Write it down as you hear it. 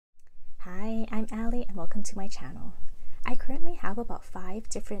I'm Allie and welcome to my channel. I currently have about 5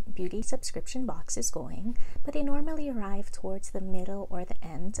 different beauty subscription boxes going, but they normally arrive towards the middle or the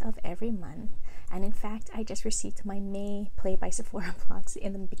end of every month. And in fact, I just received my May Play by Sephora box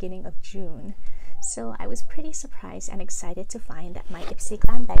in the beginning of June. So I was pretty surprised and excited to find that my Ipsy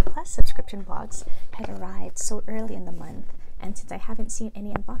Glam Bag Plus subscription box had arrived so early in the month. And since I haven't seen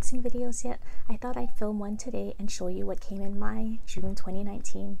any unboxing videos yet, I thought I'd film one today and show you what came in my June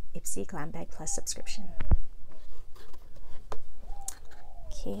 2019 Ipsy Glam Bag Plus subscription.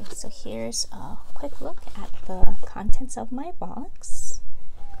 Okay, so here's a quick look at the contents of my box.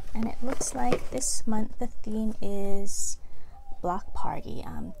 And it looks like this month the theme is Block Party.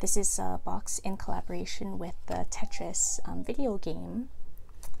 This is a box in collaboration with the Tetris video game.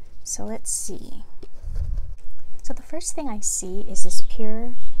 So let's see. So the first thing I see is this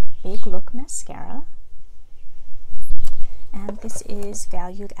Pure Big Look mascara, and this is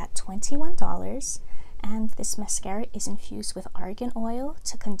valued at $21, and this mascara is infused with argan oil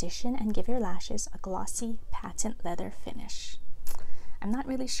to condition and give your lashes a glossy patent leather finish. I'm not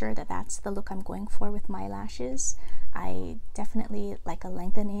really sure that that's the look I'm going for with my lashes. I definitely like a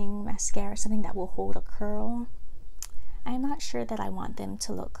lengthening mascara, something that will hold a curl. I'm not sure that I want them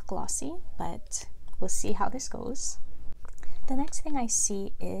to look glossy, but we'll see how this goes. The next thing I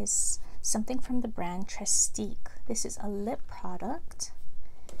see is something from the brand Trestique. This is a lip product.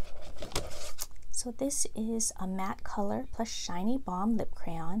 So this is a matte color plus shiny balm lip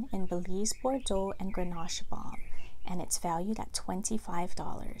crayon in Belize Bordeaux and Grenache balm, and it's valued at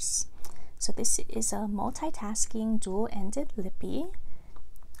 $25. So this is a multitasking dual-ended lippy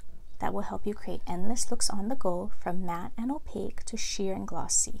that will help you create endless looks on the go, from matte and opaque to sheer and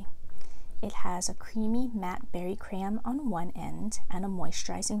glossy. It has a creamy matte berry crayon on one end and a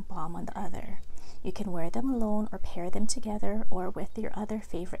moisturizing balm on the other. You can wear them alone or pair them together or with your other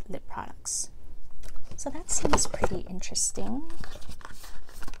favorite lip products. So that seems pretty interesting.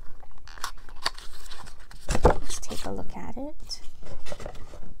 Let's take a look at it.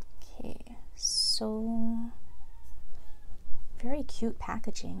 Okay, so very cute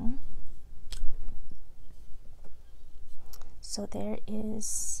packaging. So there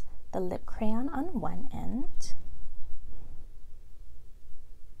is the lip crayon on one end,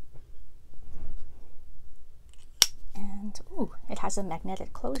 and ooh, it has a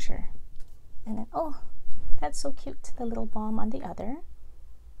magnetic closure. And then, oh, that's so cute, the little balm on the other.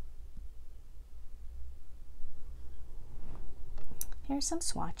 Here are some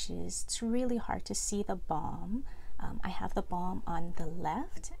swatches. It's really hard to see the balm. I have the balm on the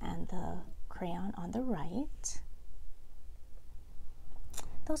left and the crayon on the right.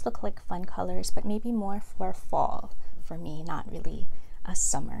 Those look like fun colors, but maybe more for fall for me, not really a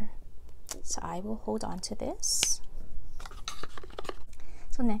summer. So I will hold on to this.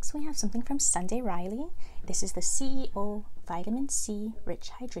 So next we have something from Sunday Riley. This is the CEO Vitamin C Rich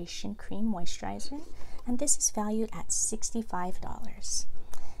Hydration Cream Moisturizer, and this is valued at $65.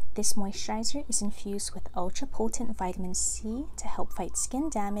 This moisturizer is infused with ultra-potent vitamin C to help fight skin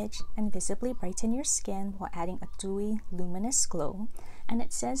damage and visibly brighten your skin while adding a dewy, luminous glow. And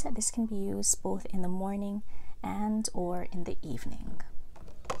it says that this can be used both in the morning and or in the evening.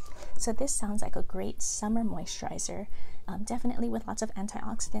 So this sounds like a great summer moisturizer, definitely with lots of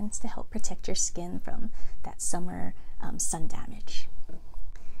antioxidants to help protect your skin from that summer sun damage.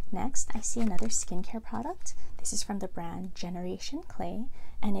 Next, I see another skincare product. This is from the brand Generation Clay,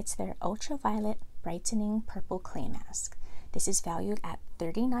 and it's their Ultraviolet Brightening Purple Clay Mask. This is valued at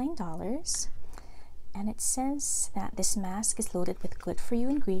 $39, and it says that this mask is loaded with good-for-you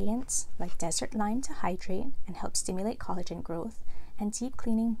ingredients like desert lime to hydrate and help stimulate collagen growth, and deep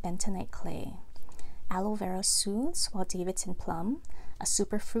cleaning bentonite clay. Aloe vera soothes, while Davidson plum, a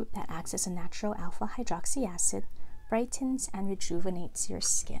superfruit that acts as a natural alpha hydroxy acid, brightens and rejuvenates your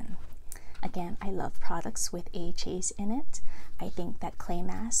skin. Again, I love products with AHAs in it. I think that clay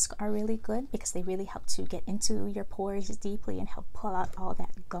masks are really good because they really help to get into your pores deeply and help pull out all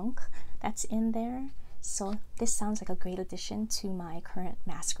that gunk that's in there. So this sounds like a great addition to my current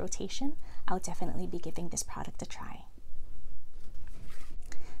mask rotation. I'll definitely be giving this product a try.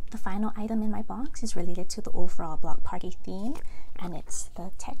 The final item in my box is related to the overall block party theme, and it's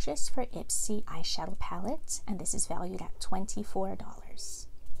the Tetris for Ipsy eyeshadow palette, and this is valued at $24.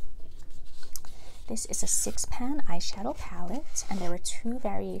 This is a 6-pan eyeshadow palette, and there were 2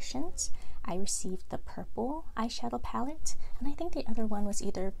 variations. I received the purple eyeshadow palette, and I think the other one was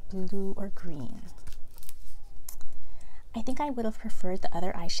either blue or green. I think I would have preferred the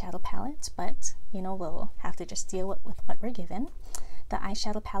other eyeshadow palette, but you know, we'll have to just deal with what we're given. The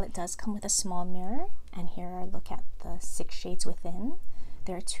eyeshadow palette does come with a small mirror, and here are a look at the 6 shades within.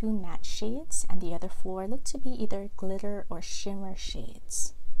 There are 2 matte shades, and the other 4 look to be either glitter or shimmer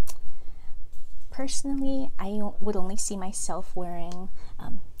shades. Personally, I would only see myself wearing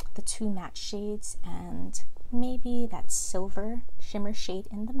the 2 matte shades and maybe that silver shimmer shade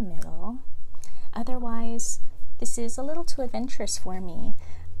in the middle. Otherwise, this is a little too adventurous for me.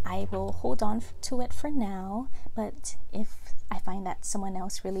 I will hold on to it for now, but if I find that someone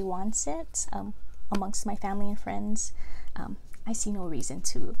else really wants it amongst my family and friends, I see no reason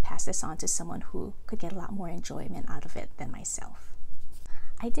to pass this on to someone who could get a lot more enjoyment out of it than myself.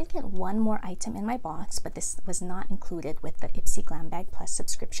 I did get one more item in my box, but this was not included with the Ipsy Glam Bag Plus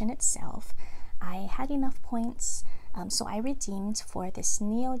subscription itself. I had enough points, so I redeemed for this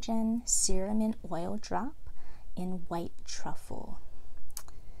Neogen Cerumen Oil Drop in White Truffle.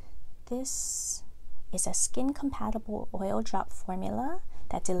 This is a skin-compatible oil drop formula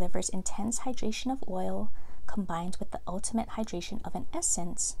that delivers intense hydration of oil combined with the ultimate hydration of an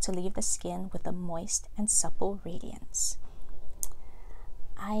essence to leave the skin with a moist and supple radiance.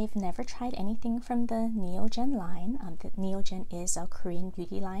 I've never tried anything from the Neogen line. The Neogen is a Korean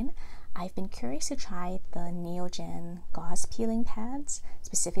beauty line. I've been curious to try the Neogen gauze peeling pads,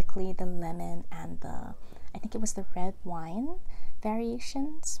 specifically the lemon and I think it was the red wine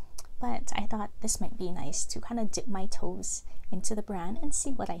variations. But I thought this might be nice to kind of dip my toes into the brand and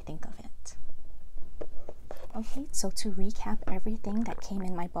see what I think of it. Okay, so to recap everything that came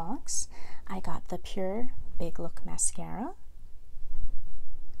in my box, I got the Pure Big Look Mascara,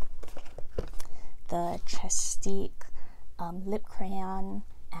 the Chestique lip crayon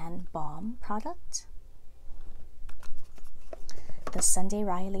and balm product, the Sunday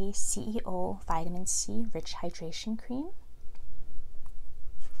Riley CEO Vitamin C Rich Hydration Cream,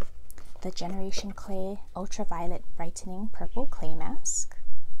 the Generation Clay Ultraviolet Brightening Purple Clay Mask,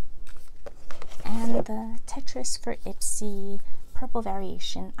 and the Tetris for Ipsy Purple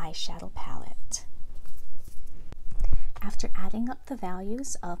Variation Eyeshadow Palette. After adding up the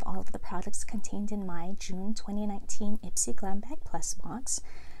values of all of the products contained in my June 2019 Ipsy Glam Bag Plus box,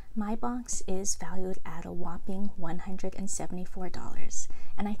 my box is valued at a whopping $174,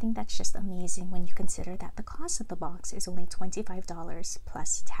 and I think that's just amazing when you consider that the cost of the box is only $25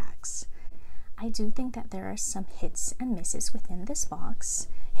 plus tax. I do think that there are some hits and misses within this box.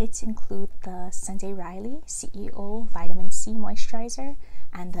 Hits include the Sunday Riley CEO Vitamin C Moisturizer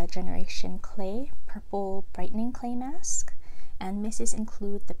and the Generation Clay Purple Brightening Clay Mask, and misses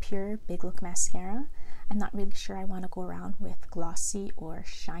include the Pure Big Look Mascara. I'm not really sure I want to go around with glossy or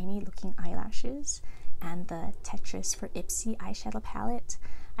shiny looking eyelashes, and the Tetris for Ipsy eyeshadow palette.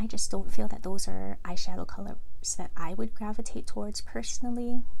 I just don't feel that those are eyeshadow colors that I would gravitate towards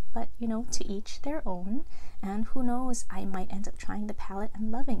personally, but you know, to each their own, and who knows, I might end up trying the palette and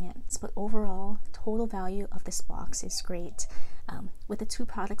loving it. But overall, total value of this box is great. With the 2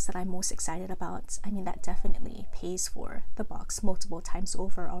 products that I'm most excited about, I mean, that definitely pays for the box multiple times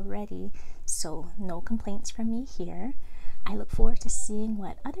over already, so no complaints from me here. I look forward to seeing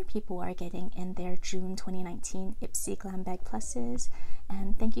what other people are getting in their June 2019 Ipsy Glam Bag Pluses,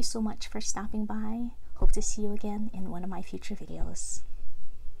 and thank you so much for stopping by. Hope to see you again in one of my future videos.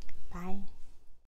 Bye.